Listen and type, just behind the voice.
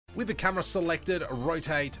With the camera selected,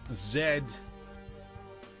 rotate Z.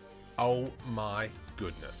 Oh my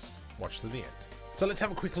goodness. Watch to the end. So let's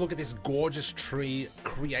have a quick look at this gorgeous tree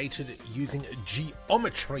created using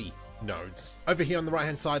geometry nodes. Over here on the right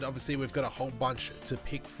hand side, obviously we've got a whole bunch to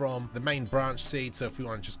pick from. The main branch seed, so if we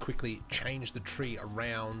want to just quickly change the tree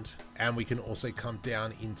around, and we can also come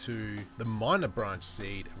down into the minor branch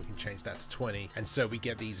seed and we can change that to 20, and so we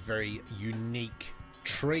get these very unique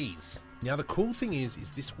trees. Now the cool thing is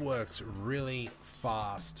this works really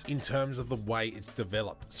fast in terms of the way it's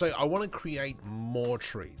developed. So I want to create more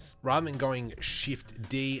trees. Rather than going Shift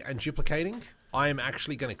D and duplicating, I am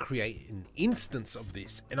actually going to create an instance of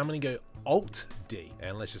this, and I'm going to go Alt D,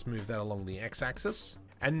 and let's just move that along the X-axis.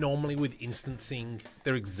 And normally with instancing,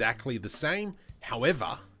 they're exactly the same.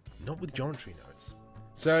 However, not with geometry nodes.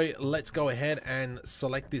 So let's go ahead and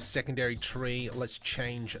select this secondary tree. Let's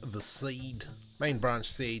change the seed, main branch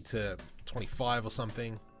seed, to 25 or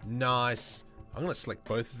something. Nice. I'm going to select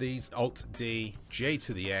both of these, Alt D, J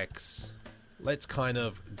to the X. Let's kind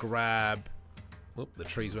of grab, whoop, the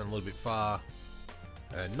trees went a little bit far.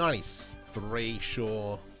 93,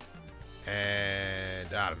 sure.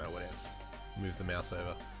 And I don't know what else. Move the mouse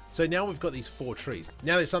over. So now we've got these 4 trees.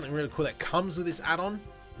 Now there's something really cool that comes with this add-on.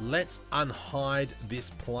 Let's unhide this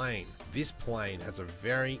plane. This plane has a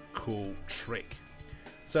very cool trick.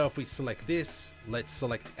 So if we select this, let's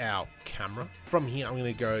select our camera. From here, I'm going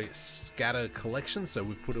to go scatter collection. So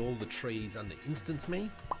we've put all the trees under instance me.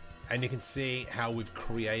 And you can see how we've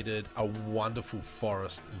created a wonderful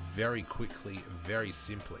forest very quickly, very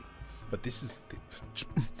simply. But this is the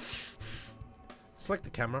select the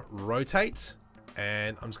camera, rotate,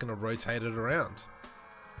 and I'm just going to rotate it around.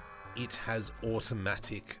 It has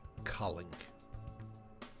automatic culling.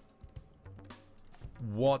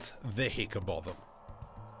 What the heck about them?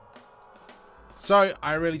 So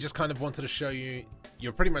I really just kind of wanted to show you,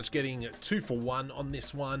 you're pretty much getting 2 for 1 on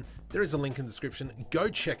this one. There is a link in the description. Go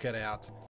check it out.